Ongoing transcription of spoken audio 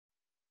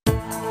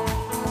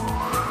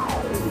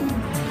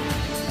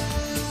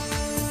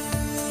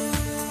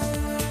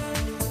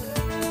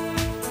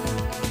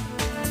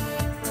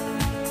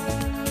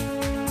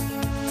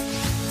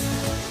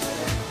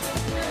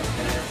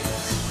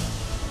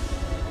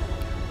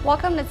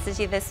Welcome to Tzu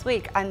Chi This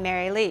Week. I'm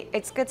Mary Lee.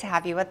 It's good to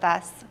have you with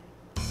us.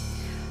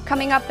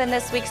 Coming up in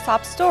this week's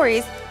top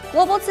stories,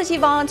 global Tzu Chi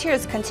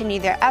volunteers continue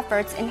their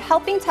efforts in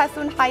helping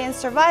Typhoon Haiyan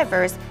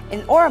survivors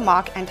in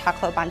Ormoc and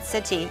Tacloban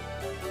City.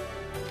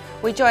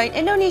 We join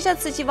Indonesia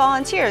Tzu Chi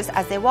volunteers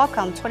as they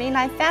welcome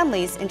 29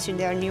 families into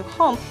their new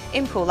home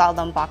in Pulau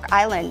Lombok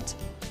Island.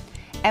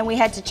 And we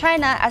head to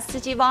China as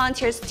Tzu Chi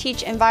volunteers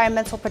teach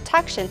environmental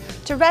protection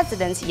to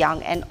residents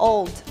young and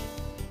old.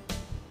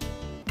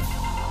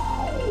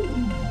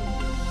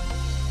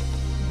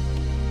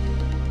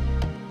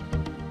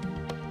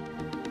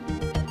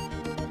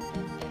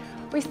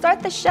 We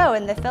start the show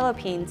in the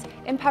Philippines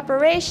in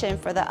preparation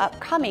for the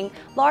upcoming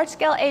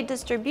large-scale aid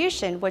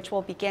distribution, which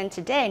will begin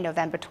today,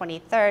 November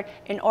 23rd,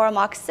 in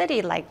Ormoc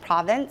City, Lake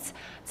Province.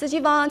 Tzu Chi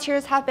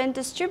volunteers have been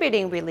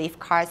distributing relief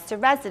cards to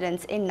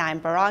residents in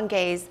 9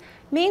 barangays.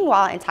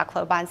 Meanwhile, in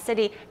Tacloban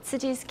City, Tzu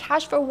Chi's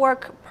Cash for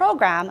Work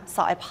program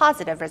saw a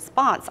positive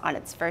response on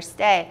its first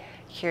day.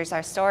 Here's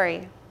our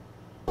story.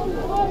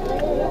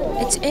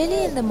 It's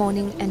early in the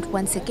morning and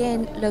once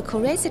again,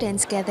 local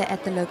residents gather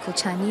at the local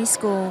Chinese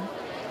school.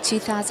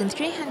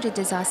 2,300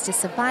 disaster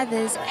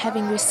survivors,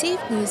 having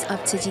received news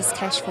of Tzu Chi's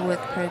Cash for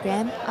Work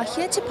program, are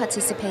here to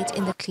participate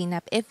in the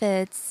cleanup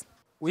efforts.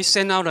 We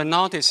sent out a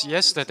notice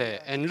yesterday,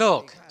 and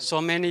look,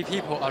 so many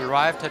people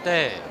arrived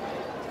today.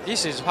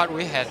 This is what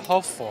we had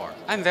hoped for.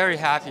 I'm very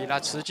happy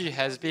that Tzu Chi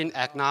has been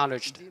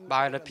acknowledged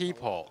by the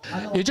people.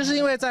 As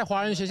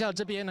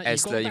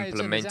the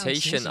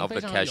implementation of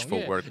the Cash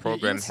for Work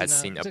program has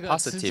seen a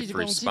positive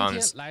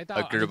response,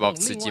 a group of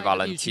Tzu Chi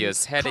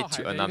volunteers headed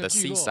to another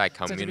seaside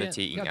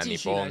community in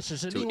Anibong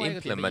to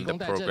implement the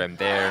program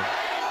there.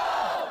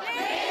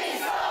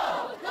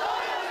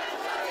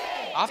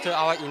 After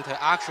our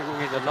interaction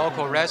with the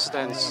local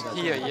residents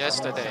here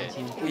yesterday,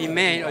 we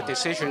made a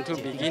decision to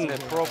begin the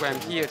program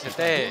here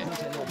today.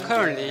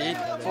 Currently,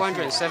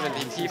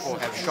 470 people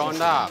have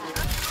shown up.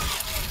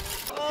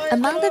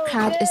 Among the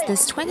crowd is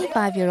this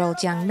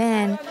 25-year-old young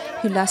man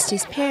who lost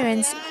his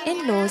parents,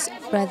 in-laws,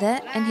 brother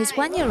and his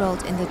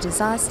 1-year-old in the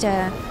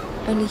disaster.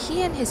 Only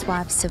he and his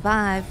wife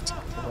survived.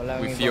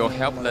 We feel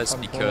helpless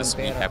because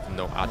we have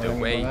no other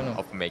way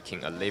of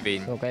making a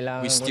living.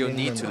 We still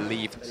need to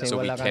live, so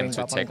we came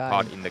to take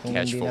part in the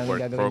Cash for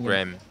Work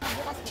program.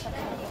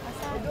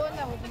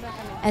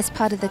 As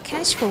part of the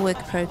Cash for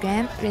Work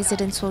program,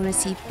 residents will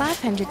receive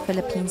 500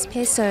 Philippines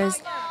pesos,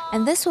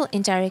 and this will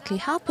indirectly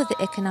help with the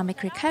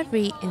economic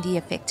recovery in the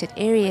affected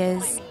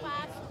areas.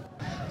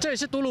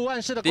 This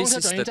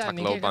is the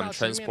Tacloban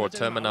transport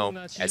terminal.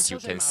 As you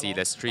can see,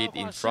 the street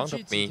in front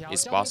of me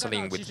is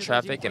bustling with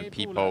traffic and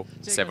people.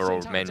 Several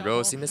main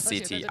roads in the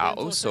city are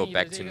also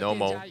back to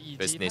normal.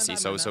 Business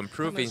is also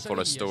improving for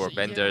the store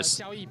vendors.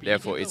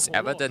 Therefore, it's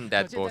evident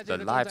that both the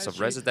lives of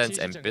residents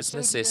and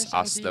businesses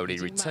are slowly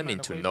returning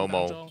to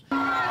normal.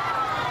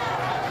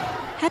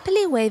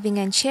 Happily waving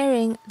and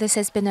cheering, this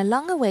has been a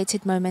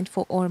long-awaited moment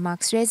for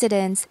Ormoc's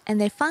residents, and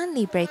they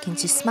finally break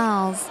into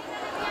smiles.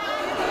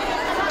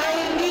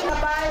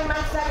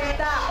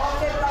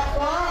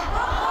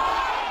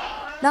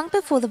 Long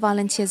before the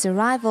volunteers'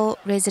 arrival,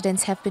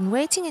 residents have been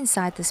waiting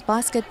inside this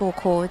basketball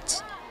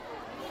court.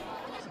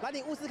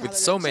 With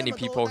so many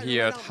people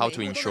here, how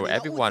to ensure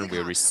everyone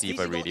will receive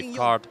a relief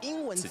card?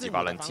 Tzu Chi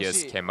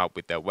volunteers came up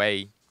with their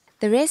way.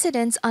 The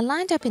residents are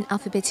lined up in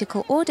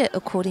alphabetical order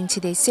according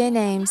to their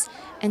surnames,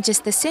 and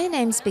just the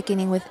surnames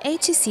beginning with A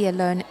to C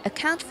alone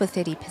account for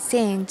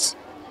 30%.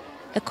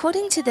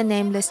 According to the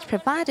name list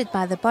provided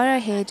by the borough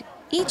head,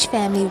 each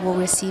family will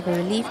receive a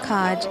relief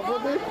card.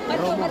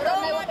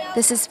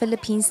 This is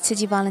Philippines Tzu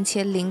Chi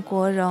volunteer Ling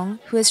Guorong,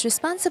 who is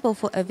responsible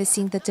for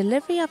overseeing the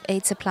delivery of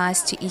aid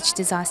supplies to each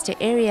disaster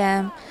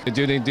area.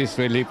 During this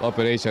relief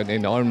operation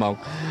in Ormoc,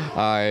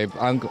 I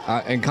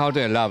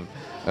encountered a lot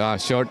of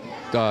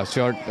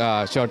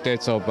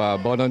shortage of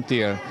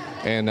volunteer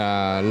and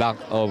lack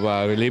of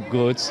relief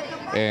goods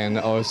and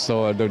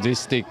also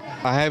logistics.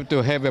 I have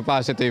to have a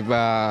positive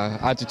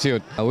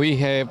attitude. We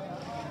have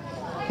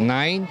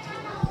nine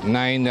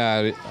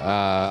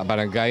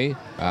barangay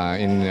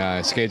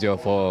in schedule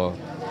for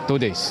 2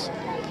 days.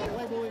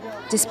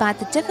 Despite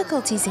the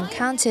difficulties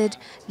encountered,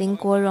 Ling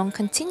Guorong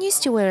continues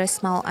to wear a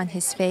smile on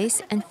his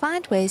face and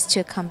find ways to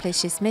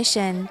accomplish his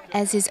mission,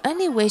 as his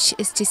only wish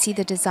is to see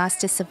the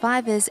disaster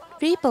survivors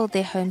rebuild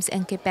their homes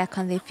and get back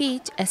on their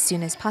feet as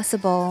soon as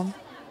possible.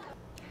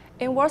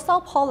 In Warsaw,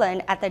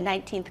 Poland, at the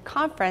 19th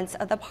Conference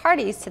of the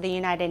Parties to the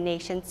United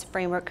Nations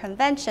Framework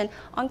Convention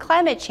on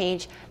Climate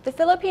Change, the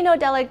Filipino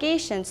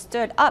delegation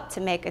stood up to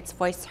make its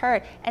voice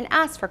heard and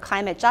asked for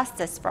climate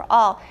justice for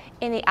all.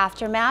 In the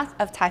aftermath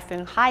of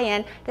Typhoon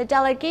Haiyan, the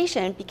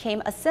delegation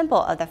became a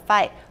symbol of the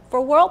fight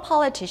for world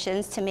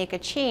politicians to make a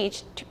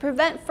change to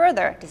prevent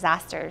further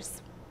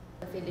disasters.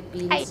 The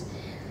Philippines.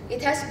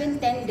 It has been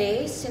 10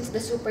 days since the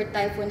Super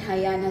Typhoon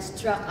Haiyan has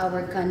struck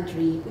our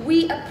country.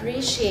 We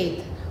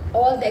appreciate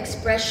all the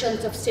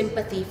expressions of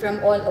sympathy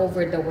from all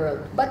over the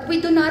world. But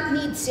we do not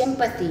need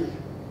sympathy.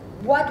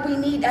 What we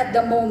need at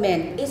the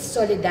moment is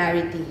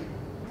solidarity.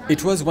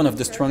 It was one of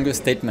the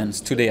strongest statements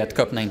today at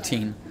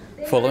COP19.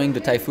 Following the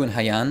Typhoon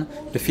Haiyan,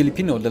 the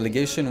Filipino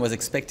delegation was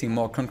expecting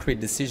more concrete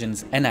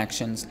decisions and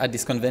actions at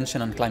this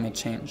convention on climate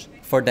change.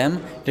 For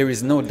them, there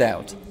is no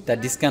doubt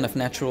that this kind of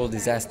natural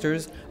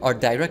disasters are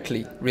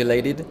directly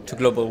related to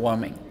global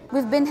warming.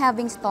 We've been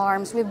having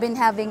storms, we've been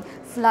having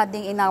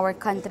flooding in our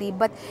country,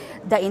 but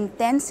the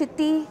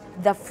intensity,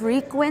 the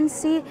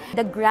frequency,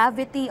 the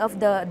gravity of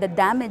the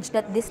damage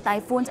that these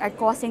typhoons are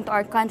causing to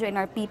our country and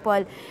our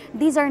people,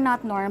 these are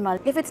not normal.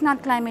 If it's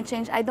not climate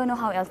change, I don't know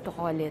how else to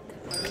call it.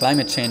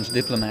 Climate change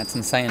diplomats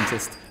and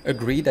scientists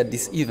agree that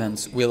these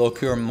events will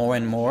occur more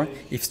and more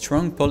if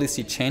strong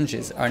policy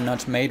changes are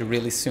not made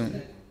really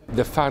soon.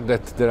 The fact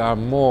that there are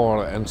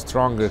more and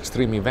stronger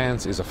extreme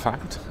events is a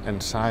fact,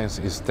 and science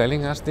is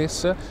telling us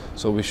this,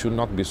 so we should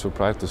not be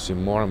surprised to see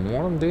more and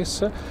more of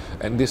this.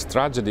 And this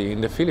tragedy in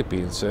the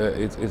Philippines,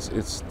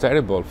 it's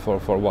terrible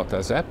for what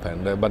has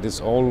happened, but it's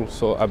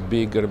also a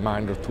big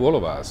reminder to all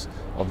of us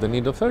of the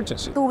need of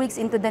urgency. 2 weeks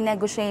into the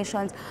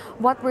negotiations,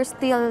 what we're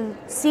still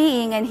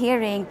seeing and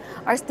hearing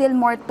are still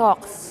more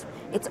talks.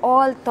 It's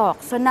all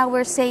talk. So now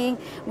we're saying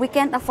we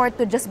can't afford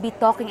to just be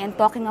talking and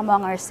talking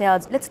among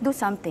ourselves. Let's do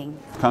something.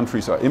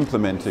 Countries are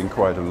implementing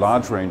quite a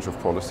large range of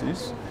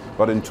policies,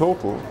 but in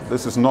total,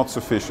 this is not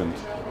sufficient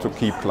to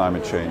keep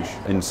climate change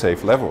in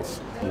safe levels.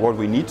 What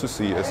we need to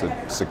see is a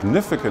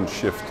significant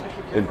shift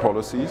in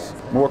policies.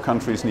 More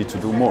countries need to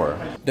do more.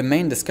 The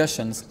main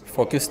discussions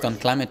focused on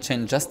climate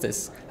change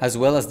justice, as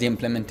well as the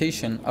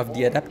implementation of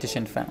the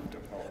Adaptation Fund,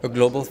 a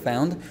global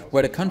fund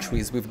where the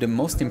countries with the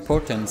most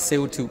important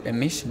CO2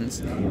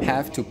 emissions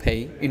have to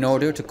pay in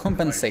order to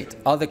compensate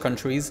other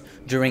countries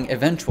during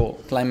eventual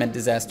climate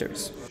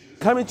disasters.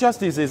 Climate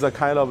justice is a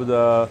kind of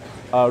the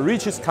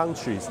richest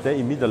countries, they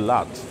emit a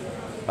lot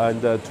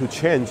and to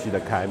change the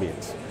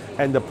climate.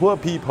 And the poor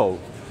people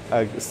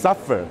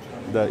suffer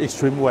the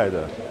extreme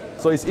weather.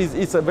 So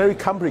it's a very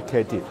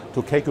complicated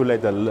to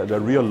calculate the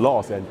real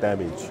loss and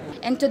damage.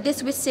 And to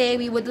this we say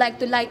we would like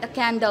to light a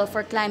candle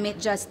for climate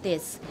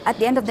justice. At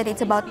the end of the day,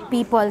 it's about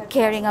people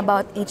caring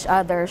about each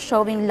other,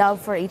 showing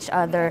love for each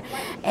other,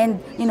 and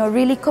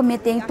really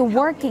committing to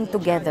working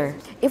together.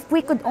 If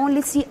we could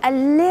only see a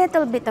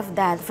little bit of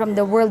that from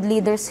the world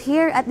leaders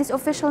here at this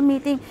official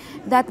meeting,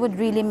 that would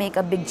really make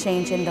a big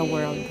change in the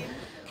world.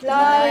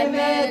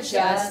 Climate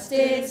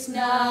justice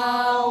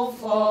now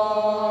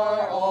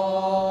for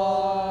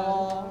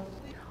all.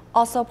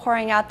 Also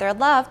pouring out their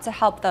love to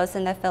help those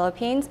in the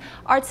Philippines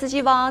are Tzu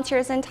Chi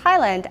volunteers in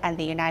Thailand and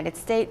the United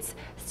States.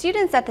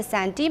 Students at the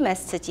San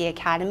Dimas Tzu Chi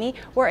Academy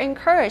were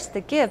encouraged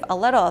to give a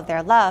little of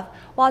their love,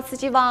 while Tzu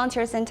Chi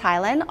volunteers in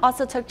Thailand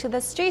also took to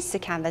the streets to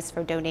canvass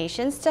for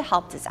donations to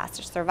help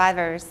disaster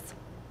survivors.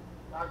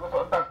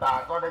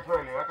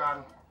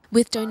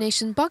 With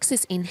donation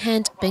boxes in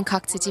hand,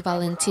 Bangkok Tzu Chi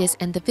volunteers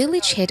and the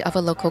village head of a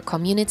local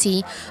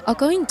community are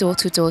going door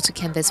to door to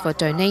canvass for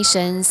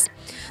donations.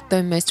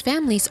 Though most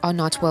families are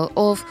not well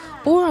off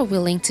or are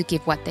willing to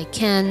give what they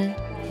can.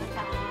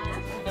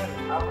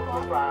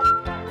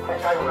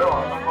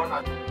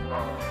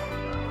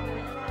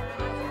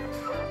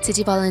 Tzu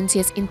Chi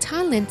volunteers in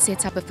Thailand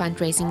set up a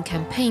fundraising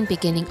campaign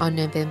beginning on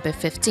November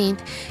 15th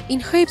in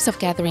hopes of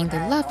gathering the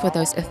love for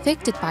those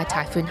affected by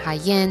Typhoon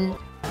Haiyan.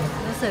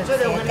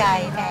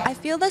 I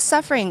feel the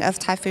suffering of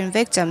typhoon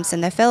victims in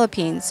the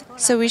Philippines,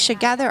 so we should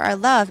gather our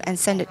love and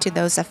send it to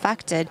those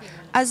affected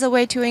as a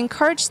way to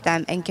encourage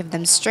them and give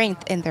them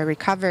strength in their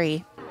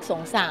recovery.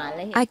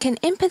 I can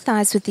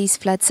empathize with these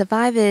flood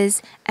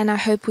survivors, and I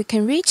hope we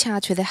can reach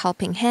out with a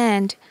helping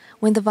hand.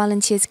 When the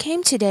volunteers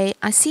came today,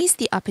 I seized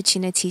the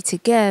opportunity to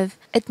give.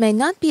 It may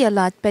not be a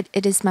lot, but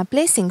it is my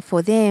blessing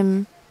for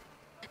them.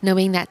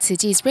 Knowing that Tzu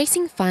Chi is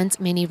raising funds,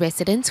 many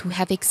residents who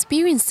have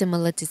experienced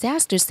similar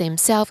disasters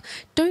themselves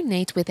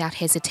donate without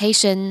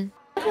hesitation.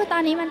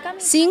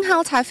 Seeing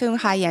how Typhoon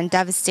Haiyan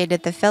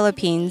devastated the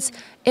Philippines,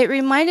 it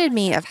reminded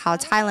me of how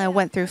Thailand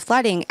went through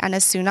flooding and a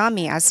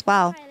tsunami as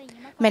well.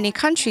 Many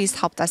countries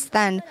helped us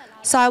then,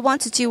 so I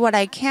want to do what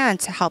I can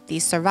to help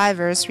these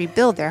survivors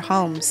rebuild their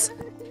homes.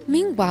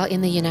 Meanwhile,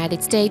 in the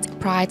United States,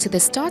 prior to the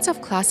start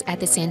of class at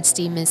the San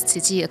Dimas Tzu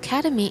Chi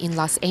Academy in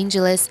Los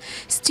Angeles,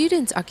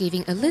 students are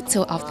giving a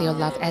little of their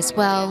love as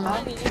well.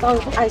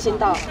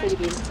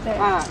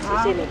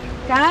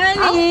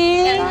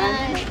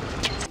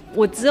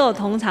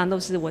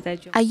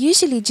 I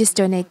usually just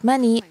donate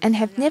money and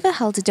have never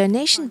held a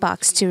donation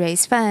box to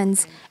raise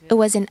funds. It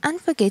was an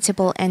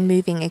unforgettable and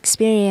moving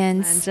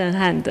experience.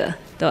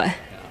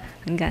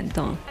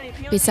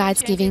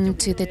 Besides giving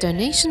to the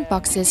donation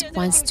boxes,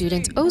 one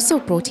student also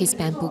brought his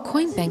bamboo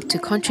coin bank to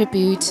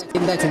contribute.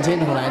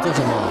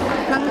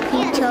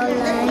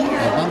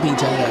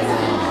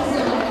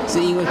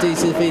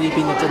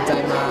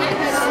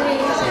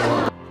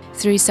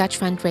 Through such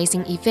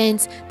fundraising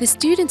events, the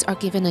students are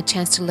given a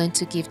chance to learn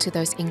to give to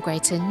those in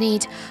greater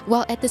need,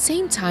 while at the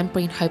same time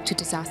bring hope to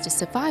disaster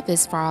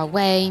survivors far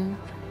away.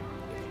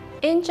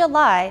 In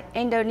July,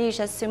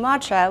 Indonesia's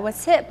Sumatra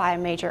was hit by a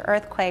major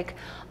earthquake.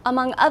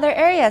 Among other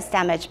areas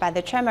damaged by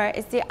the tremor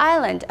is the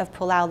island of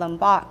Pulau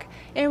Lombok.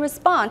 In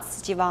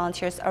response, Tzu Chi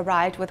volunteers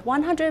arrived with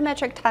 100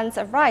 metric tons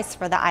of rice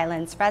for the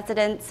island's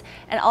residents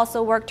and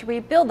also worked to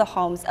rebuild the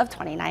homes of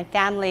 29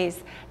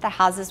 families. The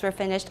houses were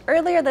finished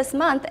earlier this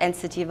month, and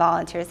Tzu Chi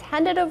volunteers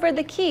handed over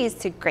the keys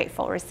to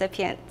grateful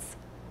recipients.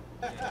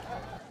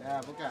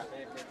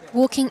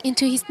 Walking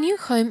into his new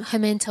home,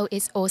 Hermento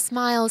is all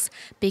smiles.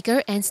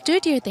 Bigger and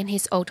sturdier than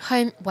his old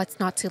home, what's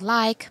not to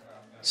like?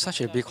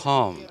 Such a big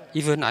home.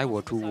 Even I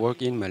were to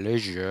work in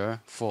Malaysia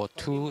for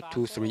 2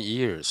 to 3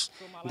 years,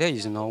 there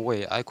is no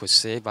way I could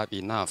save up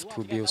enough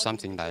to build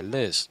something like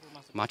this,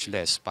 much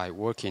less by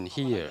working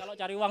here.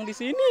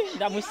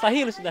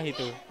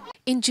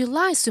 In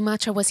July,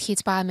 Sumatra was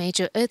hit by a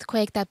major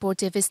earthquake that brought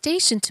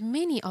devastation to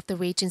many of the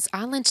region's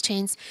island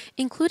chains,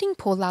 including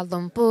Pulau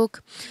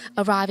Lombok.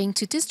 Arriving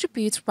to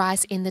distribute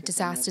rice in the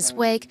disaster's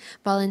wake,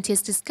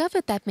 volunteers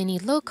discovered that many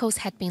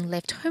locals had been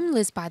left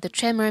homeless by the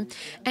tremor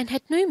and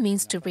had no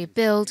means to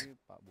rebuild.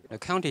 The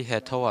county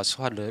had told us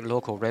what the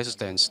local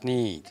residents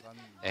need,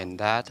 and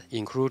that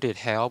included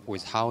help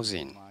with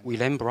housing. We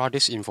then brought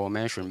this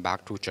information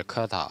back to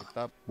Jakarta.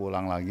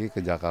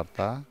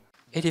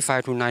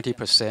 85 to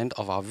 90%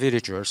 of our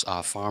villagers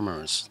are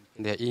farmers.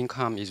 Their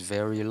income is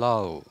very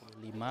low.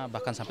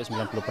 Bahkan sampai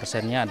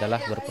 90%-nya adalah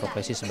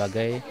berprofesi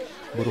sebagai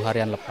buruh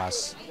harian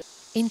lepas.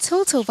 In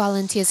total,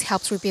 volunteers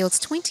helped rebuild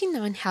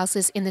 29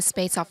 houses in the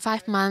space of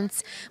 5 months.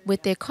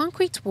 With their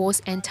concrete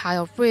walls and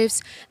tile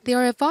roofs, they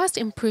are a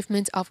vast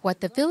improvement of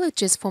what the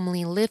villagers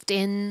formerly lived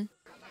in.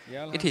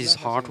 It is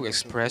hard to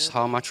express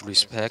how much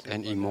respect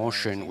and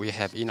emotion we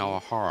have in our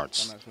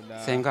hearts.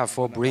 Thank God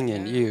for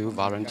bringing you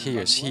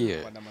volunteers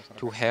here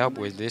to help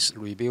with this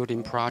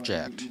rebuilding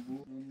project.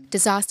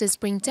 Disasters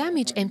bring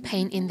damage and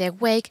pain in their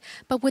wake,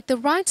 but with the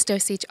right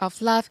dosage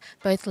of love,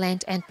 both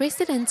land and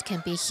residents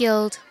can be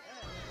healed.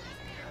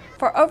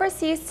 For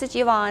overseas Tzu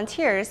Chi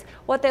volunteers,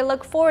 what they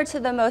look forward to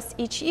the most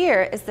each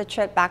year is the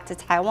trip back to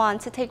Taiwan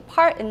to take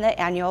part in the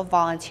annual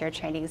volunteer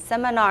training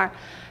seminar.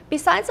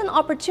 Besides an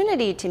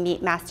opportunity to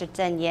meet Master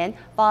Zhen Yan,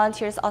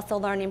 volunteers also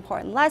learn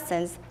important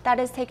lessons that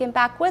is taken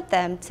back with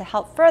them to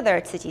help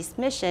further Tzu Chi's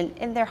mission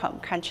in their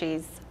home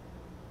countries.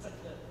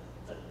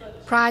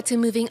 Prior to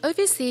moving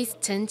overseas,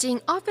 Chen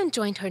Jing often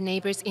joined her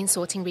neighbors in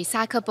sorting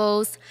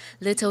recyclables.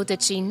 Little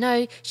did she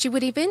know she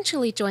would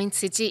eventually join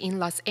Tzu Chi in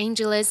Los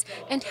Angeles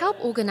and help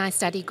organize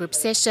study group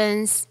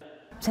sessions.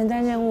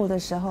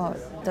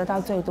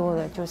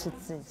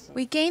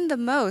 We gain the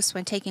most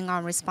when taking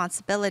on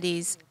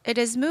responsibilities. It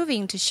is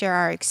moving to share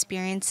our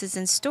experiences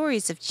and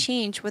stories of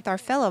change with our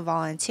fellow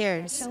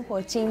volunteers.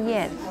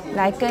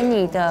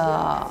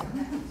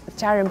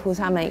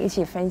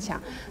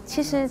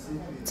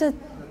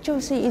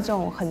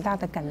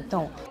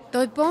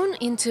 Though born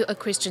into a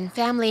Christian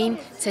family,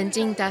 Chen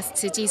Jing does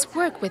Tzu Chi's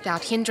work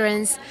without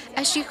hindrance,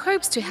 as she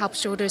hopes to help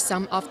shoulder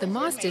some of the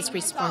master's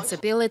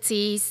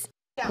responsibilities.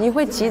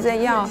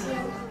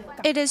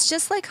 It is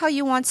just like how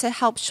you want to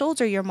help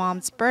shoulder your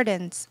mom's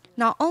burdens.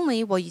 Not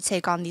only will you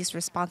take on these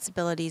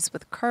responsibilities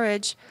with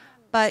courage,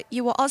 but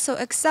you will also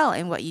excel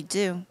in what you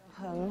do.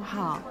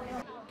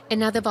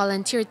 Another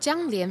volunteer,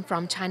 Jiang Lian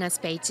from China's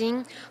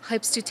Beijing,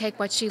 hopes to take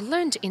what she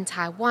learned in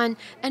Taiwan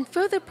and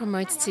further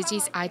promote Tzu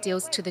Chi's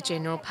ideals to the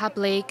general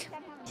public.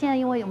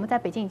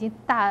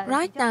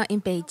 Right now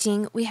in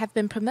Beijing, we have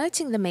been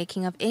promoting the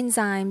making of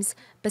enzymes.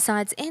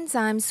 Besides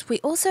enzymes, we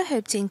also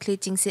hope to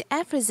include Jingsi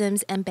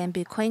aphorisms and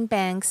bamboo coin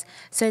banks.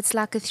 So it's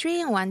like a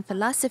 3-in-1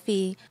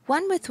 philosophy,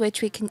 one with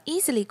which we can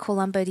easily call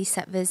on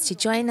bodhisattvas to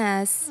join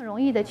us.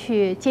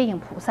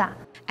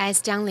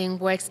 As Jiang Ling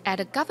works at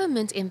a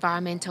government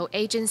environmental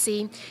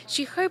agency,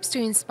 she hopes to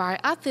inspire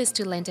others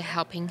to lend a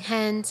helping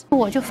hand. I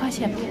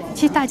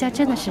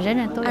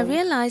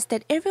realized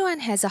that everyone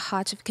has a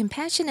heart of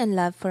compassion and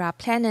love for our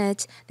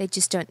planet. They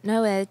just don't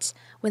know it.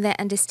 When they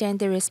understand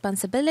their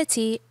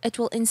responsibility, it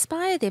will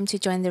inspire them to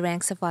join the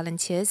ranks of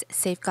volunteers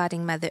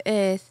safeguarding Mother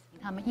Earth.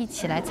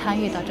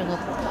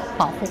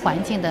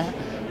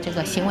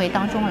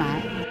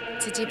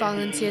 Tzu Chi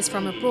volunteers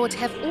from abroad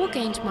have all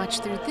gained much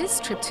through this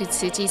trip to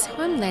Tzu Chi's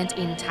homeland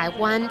in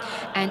Taiwan,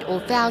 and all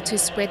vow to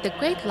spread the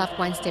great love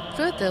one step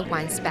further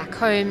once back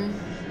home.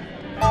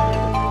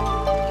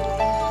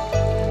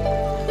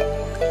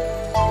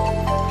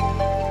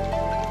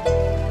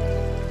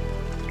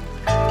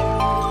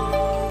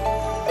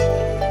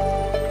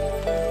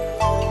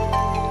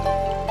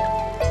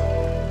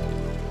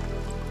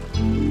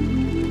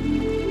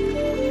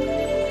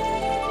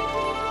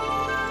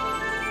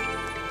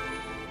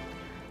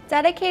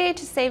 Dedicated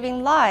to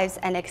saving lives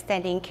and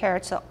extending care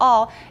to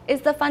all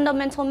is the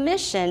fundamental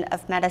mission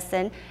of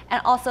medicine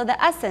and also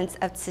the essence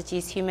of Tzu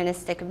Chi's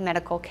humanistic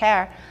medical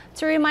care.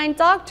 To remind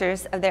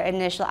doctors of their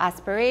initial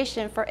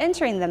aspiration for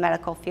entering the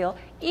medical field,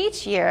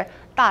 each year,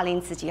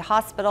 Dalian Tzu Chi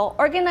Hospital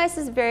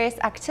organizes various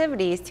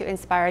activities to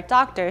inspire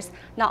doctors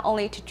not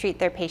only to treat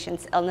their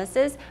patients'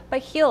 illnesses, but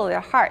heal their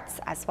hearts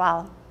as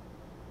well.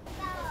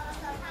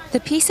 The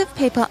piece of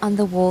paper on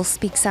the wall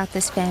speaks out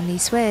this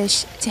family's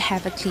wish to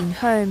have a clean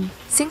home.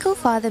 Single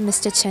father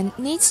Mr. Chen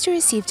needs to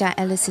receive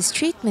dialysis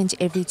treatment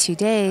every 2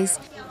 days.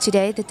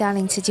 Today, the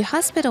Darling Tzu Chi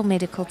Hospital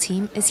medical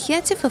team is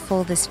here to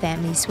fulfill this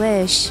family's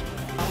wish.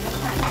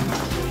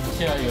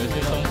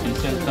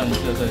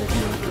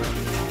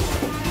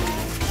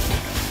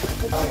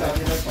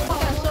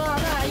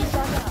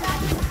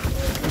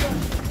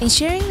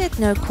 Ensuring that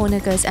no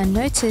corner goes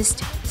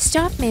unnoticed,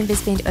 staff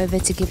members bend over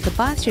to give the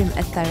bathroom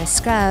a thorough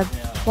scrub.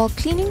 While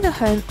cleaning the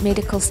home,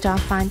 medical staff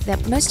find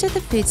that most of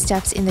the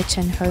foodstuffs in the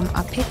Chen home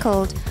are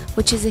pickled,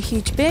 which is a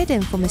huge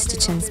burden for Mr.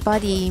 Chen's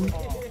body.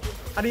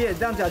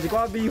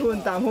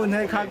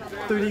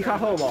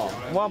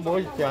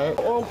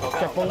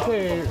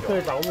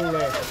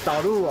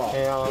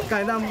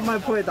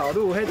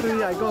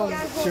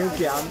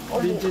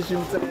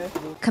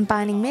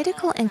 Combining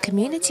medical and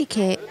community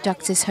care,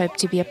 doctors hope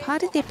to be a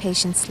part of their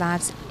patients'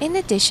 lives in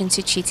addition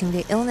to treating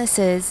their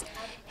illnesses.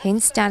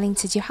 Hence, Darling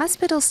Tzu Chi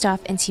Hospital staff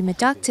and team of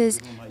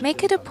doctors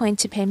make it a point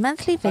to pay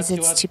monthly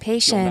visits to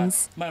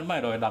patients.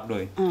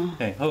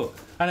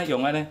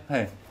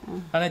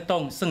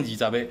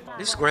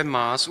 This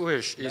grandma's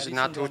wish is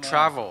not to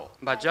travel,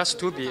 but just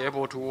to be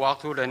able to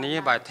walk to the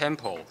nearby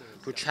temple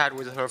to chat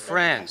with her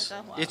friends.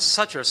 It's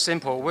such a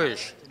simple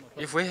wish.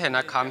 If we had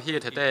not come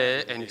here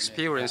today and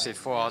experienced it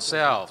for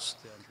ourselves,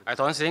 I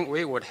don't think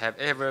we would have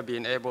ever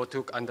been able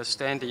to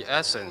understand the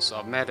essence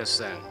of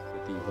medicine.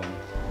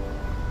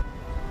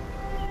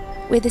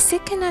 Where the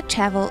sick cannot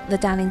travel, the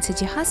Darling Tzu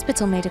Chi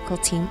Hospital medical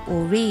team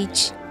will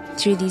reach.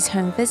 Through these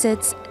home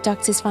visits,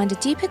 doctors find a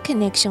deeper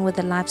connection with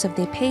the lives of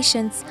their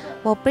patients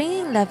while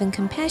bringing love and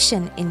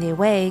compassion in their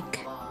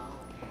wake.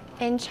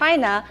 In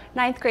China,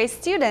 9th grade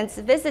students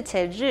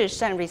visited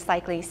Rishen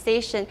Recycling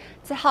Station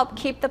to help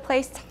keep the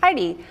place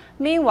tidy.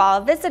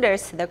 Meanwhile,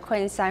 visitors to the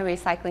昆山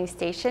Recycling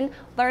Station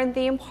learned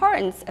the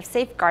importance of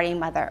safeguarding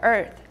Mother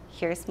Earth.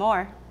 Here's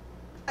more.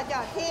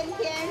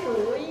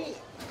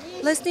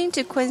 Listening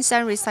to昆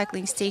山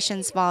Recycling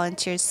Station's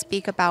volunteers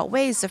speak about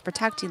ways of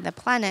protecting the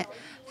planet,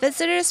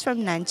 visitors from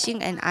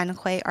Nanjing and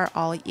Anhui are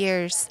all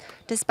ears,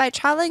 despite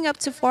traveling up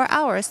to 4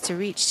 hours to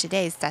reach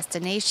today's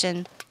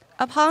destination.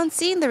 Upon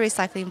seeing the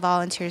recycling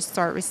volunteers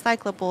sort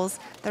recyclables,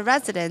 the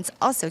residents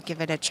also give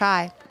it a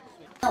try.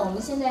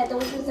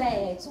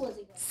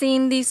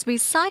 Seeing these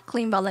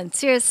recycling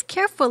volunteers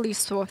carefully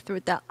sort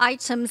through the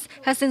items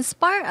has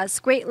inspired us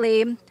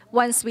greatly.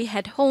 Once we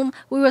head home,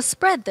 we will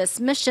spread this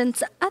mission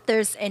to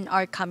others in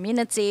our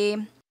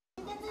community.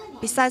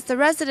 Besides the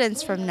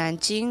residents from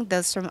Nanjing,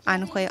 those from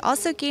Anhui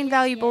also gain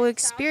valuable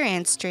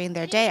experience during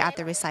their day at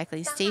the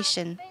recycling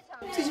station.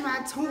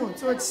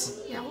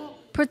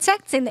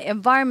 Protecting the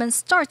environment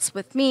starts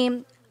with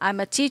me. I'm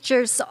a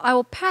teacher, so I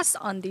will pass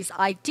on these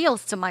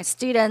ideals to my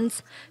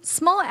students.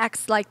 Small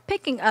acts like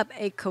picking up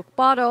a Coke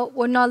bottle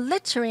or not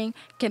littering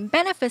can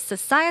benefit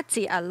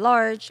society at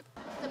large.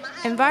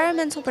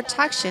 Environmental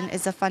protection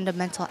is a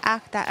fundamental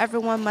act that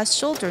everyone must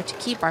shoulder to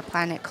keep our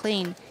planet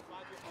clean.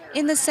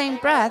 In the same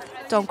breath,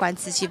 Dongguan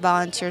Tzu Chi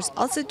volunteers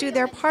also do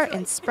their part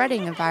in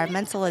spreading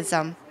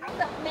environmentalism.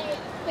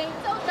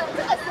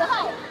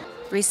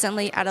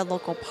 Recently, at a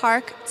local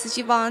park,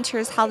 Tzu Chi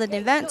volunteers held an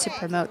event to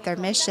promote their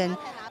mission,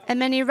 and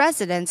many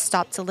residents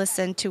stopped to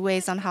listen to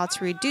ways on how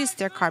to reduce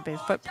their carbon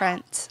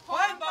footprint.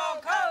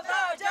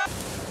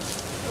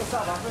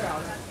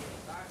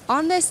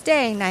 On this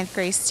day, 9th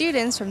grade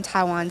students from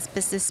Taiwan's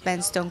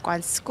businessmen's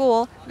Dongguan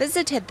School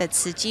visited the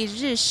Tzu Chi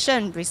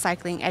Rishen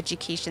Recycling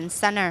Education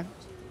Center.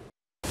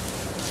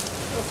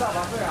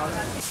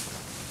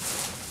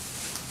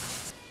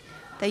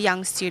 The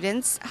young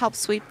students helped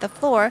sweep the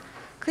floor,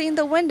 clean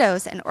the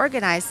windows, and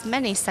organize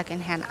many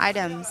secondhand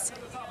items.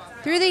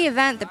 Through the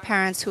event, the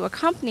parents who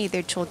accompany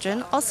their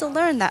children also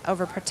learned that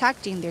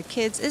overprotecting their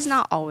kids is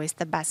not always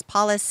the best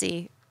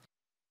policy.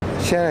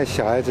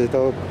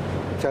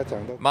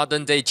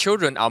 Modern-day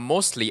children are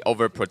mostly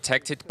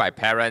overprotected by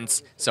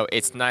parents, so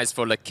it's nice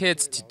for the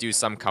kids to do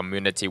some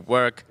community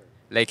work.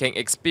 They can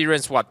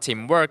experience what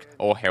teamwork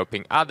or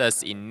helping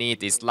others in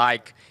need is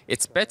like.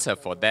 It's better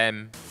for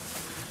them.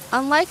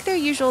 Unlike their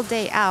usual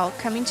day out,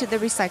 coming to the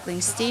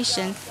recycling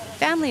station,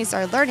 families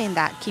are learning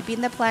that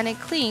keeping the planet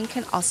clean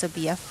can also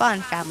be a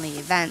fun family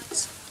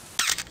event.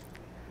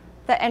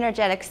 The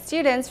energetic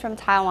students from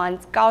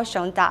Taiwan's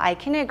Kaohsiung Daai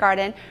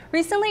Kindergarten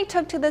recently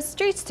took to the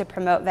streets to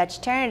promote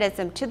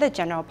vegetarianism to the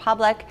general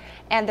public,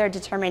 and their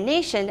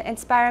determination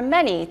inspired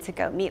many to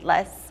go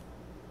meatless.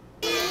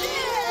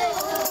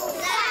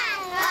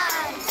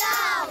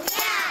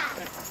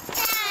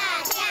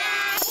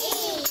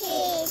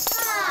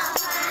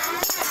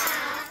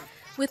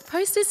 With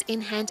posters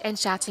in hand and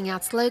shouting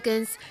out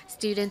slogans,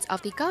 students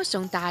of the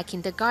Kaohsiung Daai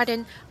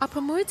Kindergarten are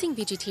promoting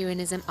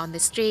vegetarianism on the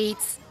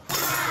streets.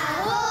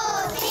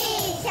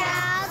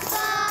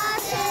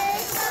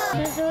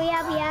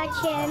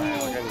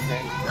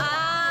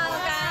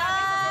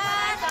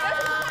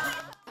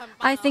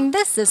 I think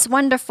this is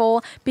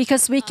wonderful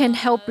because we can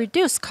help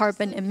reduce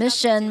carbon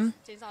emission.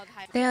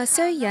 They are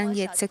so young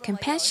yet so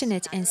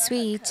compassionate and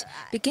sweet.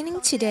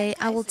 Beginning today,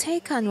 I will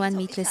take on one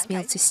meatless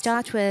meal to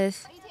start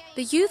with.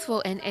 The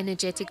youthful and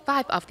energetic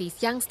vibe of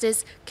these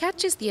youngsters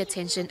catches the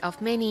attention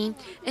of many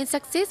and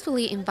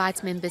successfully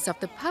invites members of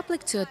the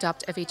public to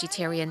adopt a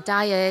vegetarian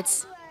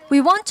diet.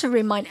 We want to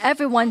remind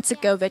everyone to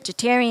go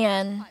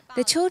vegetarian.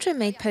 The children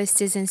made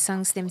posters and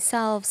songs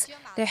themselves.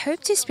 They hope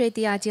to spread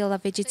the ideal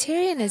of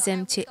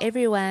vegetarianism to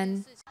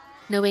everyone.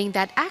 Knowing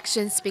that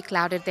actions speak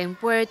louder than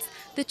words,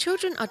 the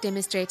children are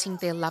demonstrating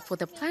their love for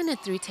the planet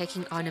through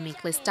taking on a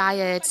meatless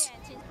diet.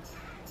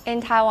 In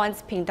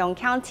Taiwan's Pingtung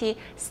County,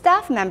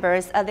 staff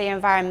members of the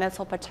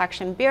Environmental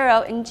Protection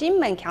Bureau in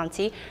Jinmen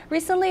County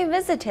recently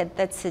visited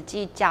the Tzu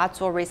Chi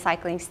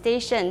recycling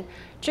station.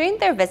 During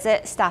their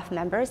visit, staff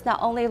members not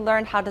only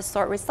learned how to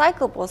sort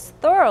recyclables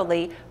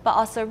thoroughly, but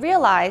also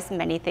realized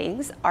many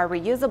things are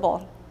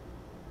reusable.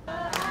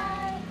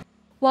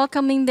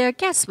 Welcoming their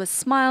guests with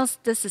smiles,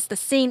 this is the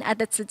scene at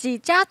the Tzu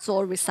Chi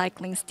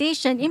recycling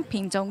station in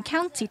Pingtung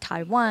County,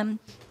 Taiwan.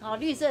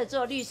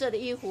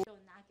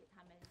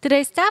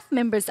 Today, staff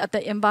members of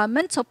the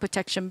Environmental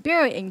Protection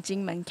Bureau in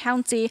Jinmen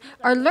County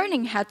are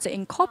learning how to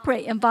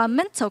incorporate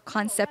environmental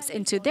concepts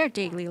into their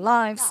daily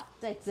lives.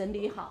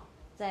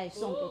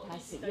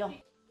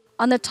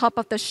 On the top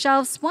of the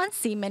shelves, one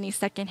sees many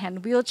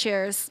second-hand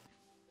wheelchairs.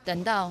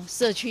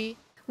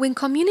 When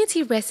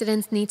community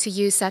residents need to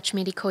use such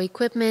medical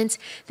equipment,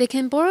 they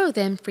can borrow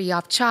them free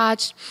of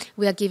charge.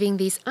 We are giving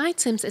these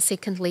items a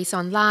second lease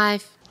on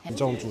life.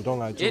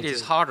 It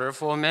is harder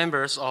for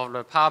members of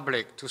the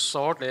public to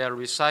sort their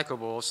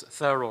recyclables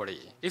thoroughly.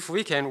 If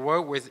we can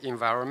work with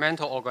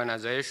environmental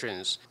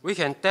organizations, we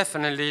can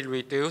definitely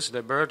reduce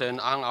the burden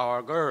on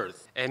our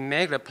earth and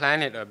make the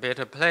planet a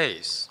better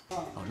place.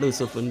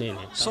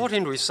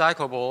 Sorting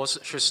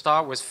recyclables should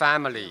start with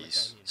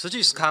families. Tzu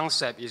Chi's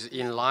concept is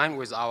in line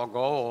with our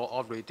goal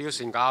of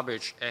reducing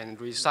garbage and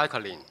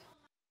recycling.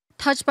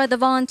 Touched by the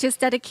volunteers'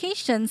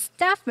 dedication,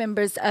 staff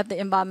members of the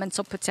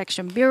Environmental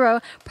Protection Bureau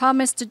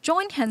promised to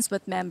join hands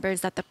with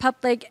members of the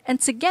public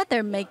and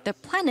together make the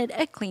planet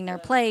a cleaner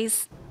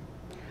place.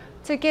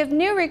 To give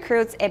new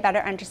recruits a better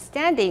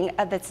understanding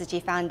of the Tzu Chi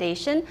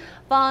Foundation,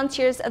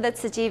 volunteers of the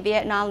Tzu Chi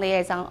Vietnam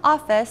Liaison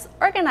Office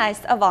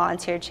organized a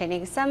volunteer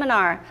training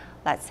seminar.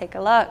 Let's take a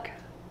look.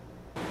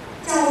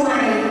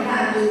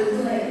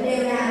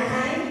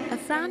 A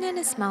frown and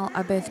a smile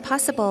are both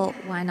possible.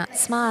 Why not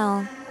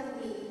smile?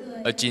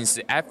 A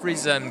Jinsi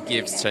aphorism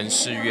gives Chen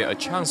Shiyue a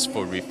chance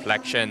for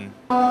reflection.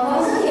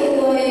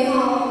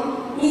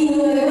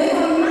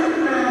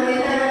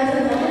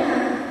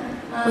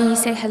 When you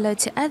say hello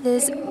to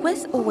others,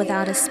 with or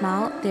without a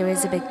smile, there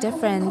is a big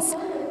difference.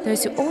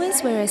 Those who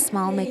always wear a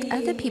smile make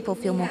other people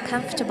feel more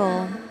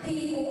comfortable.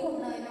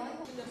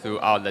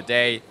 Throughout the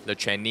day, the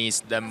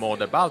trainees learn more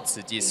about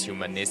Tzu Chi's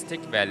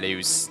humanistic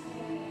values.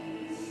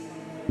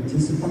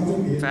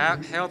 In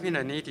fact, helping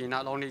the needy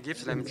not only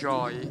gives them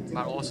joy,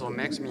 but also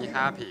makes me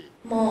happy.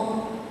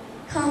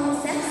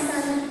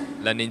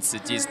 Learning Tzu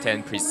Chi's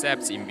 10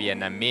 precepts in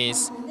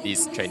Vietnamese,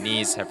 these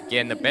trainees have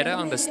gained a better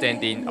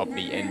understanding of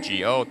the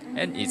NGO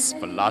and its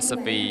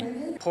philosophy.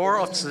 The core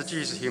of Tzu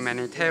Chi's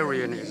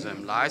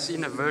humanitarianism lies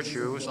in the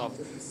virtues of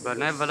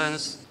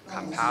benevolence,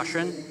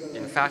 compassion,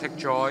 emphatic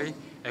joy,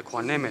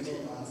 equanimity.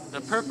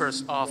 The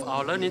purpose of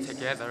our learning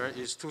together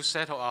is to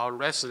settle our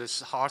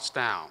restless hearts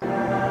down.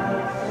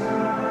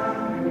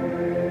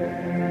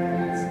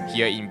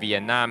 Here in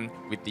Vietnam,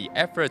 with the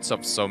efforts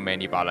of so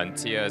many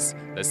volunteers,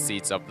 the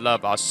seeds of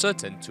love are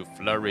certain to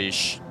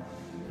flourish.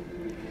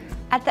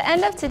 At the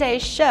end of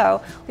today's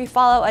show, we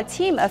follow a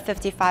team of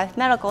 55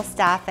 medical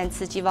staff and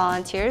Tzu Chi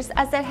volunteers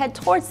as they head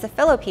towards the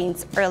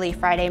Philippines early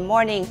Friday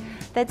morning.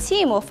 The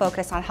team will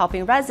focus on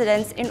helping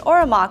residents in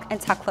Ormoc and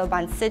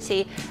Tacloban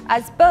City,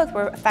 as both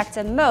were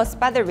affected most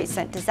by the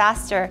recent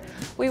disaster.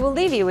 We will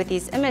leave you with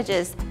these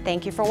images.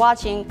 Thank you for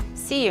watching.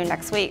 See you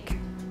next week.